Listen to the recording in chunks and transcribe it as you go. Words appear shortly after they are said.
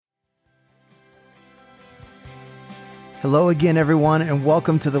Hello again, everyone, and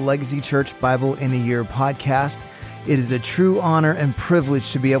welcome to the Legacy Church Bible in a Year podcast. It is a true honor and privilege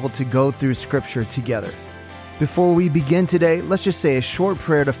to be able to go through Scripture together. Before we begin today, let's just say a short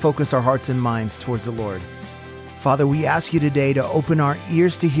prayer to focus our hearts and minds towards the Lord. Father, we ask you today to open our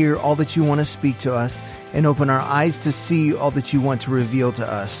ears to hear all that you want to speak to us and open our eyes to see all that you want to reveal to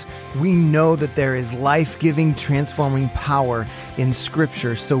us. We know that there is life-giving, transforming power in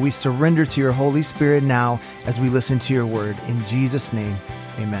Scripture, so we surrender to your Holy Spirit now as we listen to your word. In Jesus' name,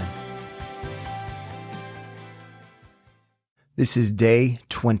 amen. This is day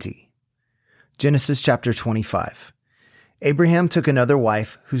 20. Genesis chapter 25. Abraham took another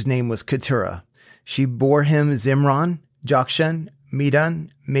wife whose name was Keturah. She bore him Zimran, Jokshan,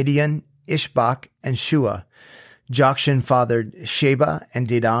 Medan, Midian, Ishbak, and Shua. Jokshan fathered Sheba and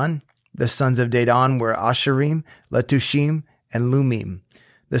Dedan. The sons of Dedan were Asherim, Letushim, and Lumim.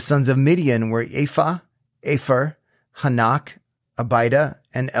 The sons of Midian were Ephah, Epher, Hanak, Abida,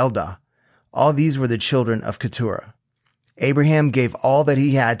 and Eldah. All these were the children of Keturah. Abraham gave all that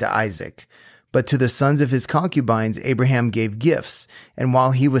he had to Isaac. But to the sons of his concubines, Abraham gave gifts, and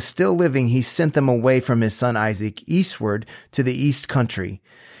while he was still living, he sent them away from his son Isaac eastward to the east country.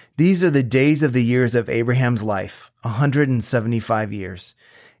 These are the days of the years of Abraham's life, 175 years.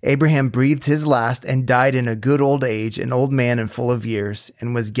 Abraham breathed his last and died in a good old age, an old man and full of years,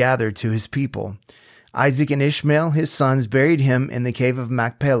 and was gathered to his people. Isaac and Ishmael, his sons, buried him in the cave of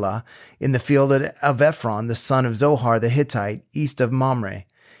Machpelah, in the field of Ephron, the son of Zohar the Hittite, east of Mamre,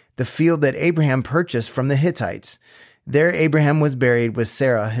 the field that Abraham purchased from the Hittites. There Abraham was buried with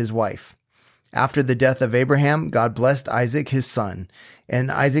Sarah, his wife. After the death of Abraham, God blessed Isaac, his son,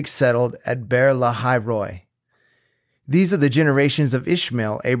 and Isaac settled at Beer-lahai-roi. These are the generations of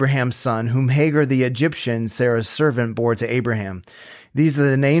Ishmael, Abraham's son, whom Hagar the Egyptian, Sarah's servant, bore to Abraham. These are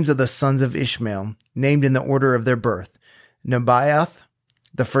the names of the sons of Ishmael, named in the order of their birth: Nebaioth,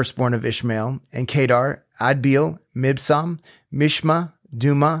 the firstborn of Ishmael, and Kedar, Adbeel, Mibsam, Mishma,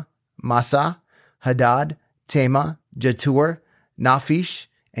 Duma, Massa, Hadad, Tema, Jetur, Naphish,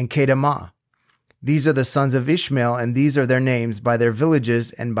 and Kedemah. These are the sons of Ishmael, and these are their names by their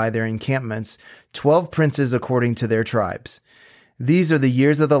villages and by their encampments, 12 princes according to their tribes. These are the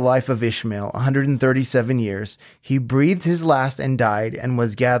years of the life of Ishmael, 137 years. He breathed his last and died, and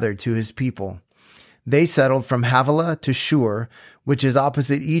was gathered to his people. They settled from Havilah to Shur, which is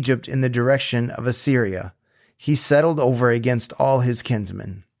opposite Egypt in the direction of Assyria. He settled over against all his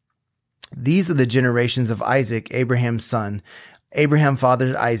kinsmen. These are the generations of Isaac, Abraham's son. Abraham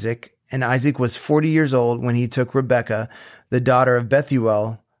fathered Isaac, and Isaac was 40 years old when he took Rebekah, the daughter of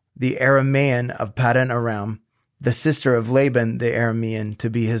Bethuel, the Aramean of Paddan Aram, the sister of Laban the Aramean, to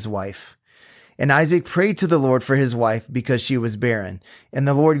be his wife. And Isaac prayed to the Lord for his wife because she was barren. And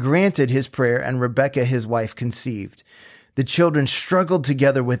the Lord granted his prayer, and Rebekah his wife conceived. The children struggled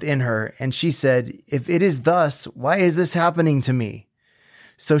together within her, and she said, "If it is thus, why is this happening to me?"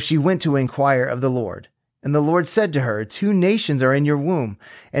 So she went to inquire of the Lord. And the Lord said to her, "Two nations are in your womb,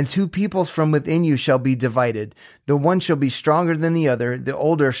 and two peoples from within you shall be divided. The one shall be stronger than the other, the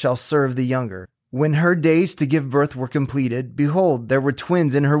older shall serve the younger." When her days to give birth were completed, behold, there were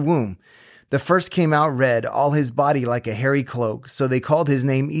twins in her womb. The first came out red, all his body like a hairy cloak, so they called his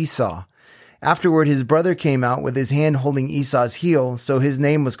name Esau. Afterward, his brother came out with his hand holding Esau's heel, so his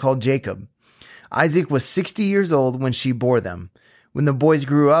name was called Jacob. Isaac was 60 years old when she bore them. When the boys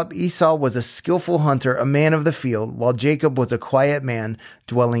grew up, Esau was a skillful hunter, a man of the field, while Jacob was a quiet man,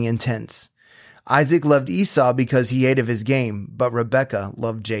 dwelling in tents. Isaac loved Esau because he ate of his game, but Rebekah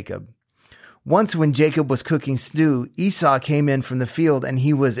loved Jacob. Once when Jacob was cooking stew, Esau came in from the field, and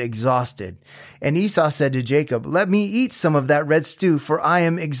he was exhausted. And Esau said to Jacob, "Let me eat some of that red stew, for I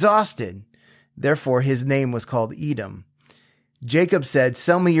am exhausted." Therefore his name was called Edom. Jacob said,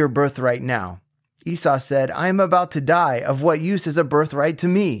 "Sell me your birthright now." Esau said, "I am about to die. Of what use is a birthright to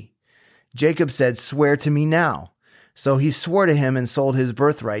me?" Jacob said, "Swear to me now." So he swore to him and sold his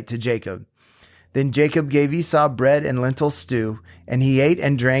birthright to Jacob. Then Jacob gave Esau bread and lentil stew, and he ate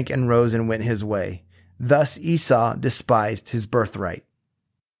and drank and rose and went his way. Thus Esau despised his birthright.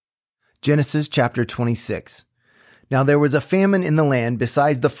 Genesis chapter 26. Now there was a famine in the land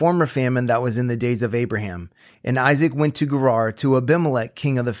besides the former famine that was in the days of Abraham. And Isaac went to Gerar to Abimelech,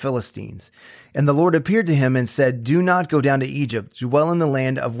 king of the Philistines. And the Lord appeared to him and said, "Do not go down to Egypt, dwell in the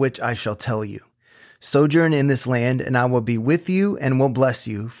land of which I shall tell you. Sojourn in this land, and I will be with you and will bless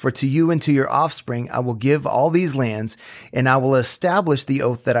you. For to you and to your offspring I will give all these lands, and I will establish the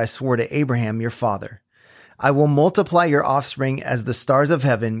oath that I swore to Abraham your father. I will multiply your offspring as the stars of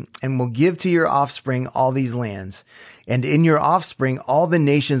heaven, and will give to your offspring all these lands. and in your offspring all the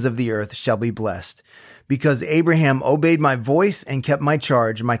nations of the earth shall be blessed. Because Abraham obeyed my voice and kept my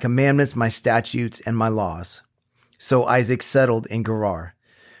charge, my commandments, my statutes, and my laws. So Isaac settled in Gerar.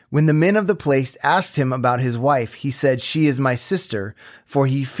 When the men of the place asked him about his wife, he said, she is my sister, for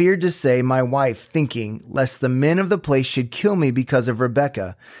he feared to say my wife, thinking, lest the men of the place should kill me because of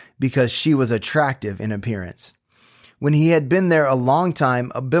Rebekah, because she was attractive in appearance. When he had been there a long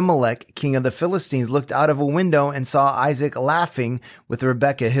time, Abimelech, king of the Philistines, looked out of a window and saw Isaac laughing with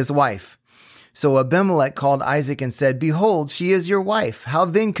Rebekah, his wife. So Abimelech called Isaac and said, behold, she is your wife. How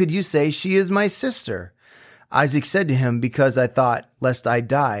then could you say she is my sister? Isaac said to him, because I thought, lest I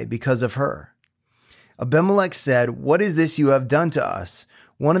die because of her. Abimelech said, what is this you have done to us?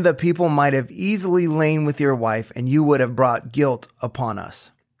 One of the people might have easily lain with your wife, and you would have brought guilt upon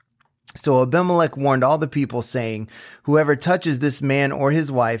us. So Abimelech warned all the people, saying, whoever touches this man or his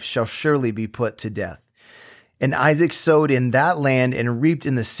wife shall surely be put to death. And Isaac sowed in that land and reaped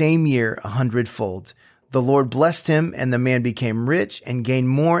in the same year 100-fold. The Lord blessed him, and the man became rich and gained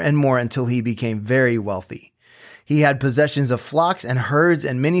more and more until he became very wealthy. He had possessions of flocks and herds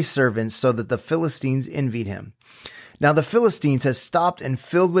and many servants, so that the Philistines envied him. Now the Philistines had stopped and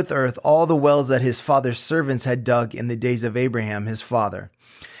filled with earth all the wells that his father's servants had dug in the days of Abraham his father.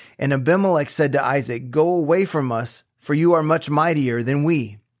 And Abimelech said to Isaac, go away from us, for you are much mightier than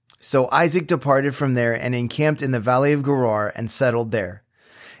we. So Isaac departed from there and encamped in the valley of Gerar and settled there.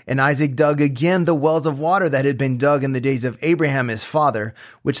 And Isaac dug again the wells of water that had been dug in the days of Abraham his father,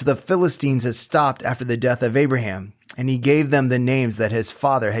 which the Philistines had stopped after the death of Abraham, and he gave them the names that his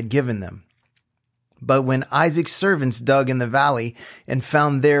father had given them. But when Isaac's servants dug in the valley and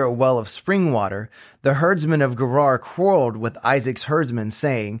found there a well of spring water, the herdsmen of Gerar quarreled with Isaac's herdsmen,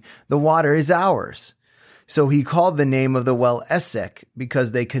 saying, the water is ours. So he called the name of the well Esek,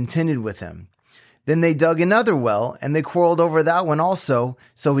 because they contended with him. Then they dug another well, and they quarreled over that one also,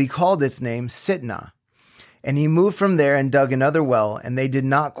 so he called its name Sitnah. And he moved from there and dug another well, and they did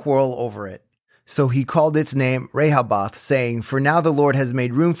not quarrel over it. So he called its name Rehoboth, saying, for now the Lord has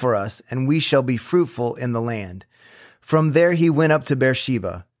made room for us, and we shall be fruitful in the land. From there he went up to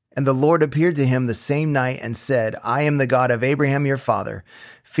Beersheba. And the Lord appeared to him the same night and said, I am the God of Abraham your father.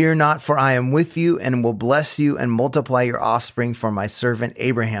 Fear not, for I am with you and will bless you and multiply your offspring for my servant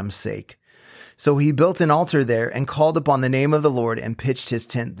Abraham's sake. So he built an altar there and called upon the name of the Lord and pitched his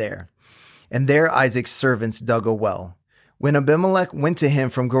tent there. And there Isaac's servants dug a well. When Abimelech went to him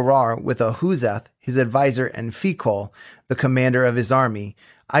from Gerar with Ahuzath, his advisor, and Phicol, the commander of his army,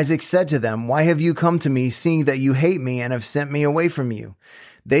 Isaac said to them, why have you come to me, seeing that you hate me and have sent me away from you?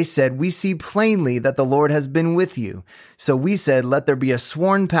 They said, we see plainly that the Lord has been with you. So we said, let there be a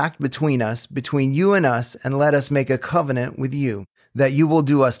sworn pact between us, between you and us, and let us make a covenant with you, that you will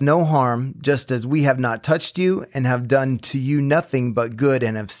do us no harm, just as we have not touched you and have done to you nothing but good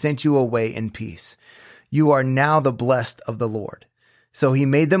and have sent you away in peace. You are now the blessed of the Lord. So he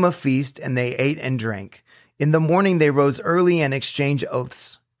made them a feast, and they ate and drank. In the morning they rose early and exchanged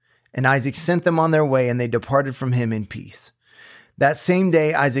oaths. And Isaac sent them on their way, and they departed from him in peace. That same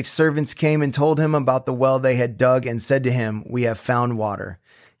day Isaac's servants came and told him about the well they had dug and said to him, we have found water.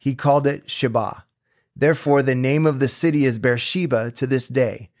 He called it Sheba. Therefore the name of the city is Beersheba to this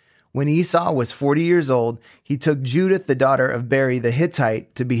day. When Esau was 40 years old, he took Judith the daughter of Beri the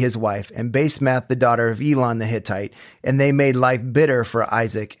Hittite to be his wife, and Basemath the daughter of Elon the Hittite, and they made life bitter for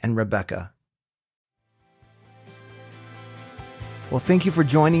Isaac and Rebekah. Well, thank you for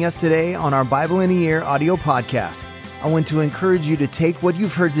joining us today on our Bible in a Year audio podcast. I want to encourage you to take what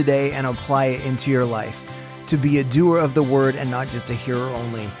you've heard today and apply it into your life, to be a doer of the word and not just a hearer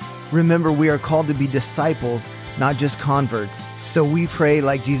only. Remember, we are called to be disciples, not just converts. So we pray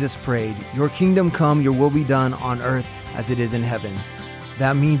like Jesus prayed, your kingdom come, your will be done on earth as it is in heaven.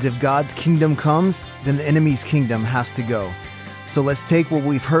 That means if God's kingdom comes, then the enemy's kingdom has to go. So let's take what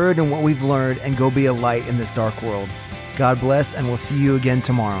we've heard and what we've learned and go be a light in this dark world. God bless, and we'll see you again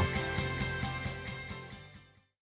tomorrow.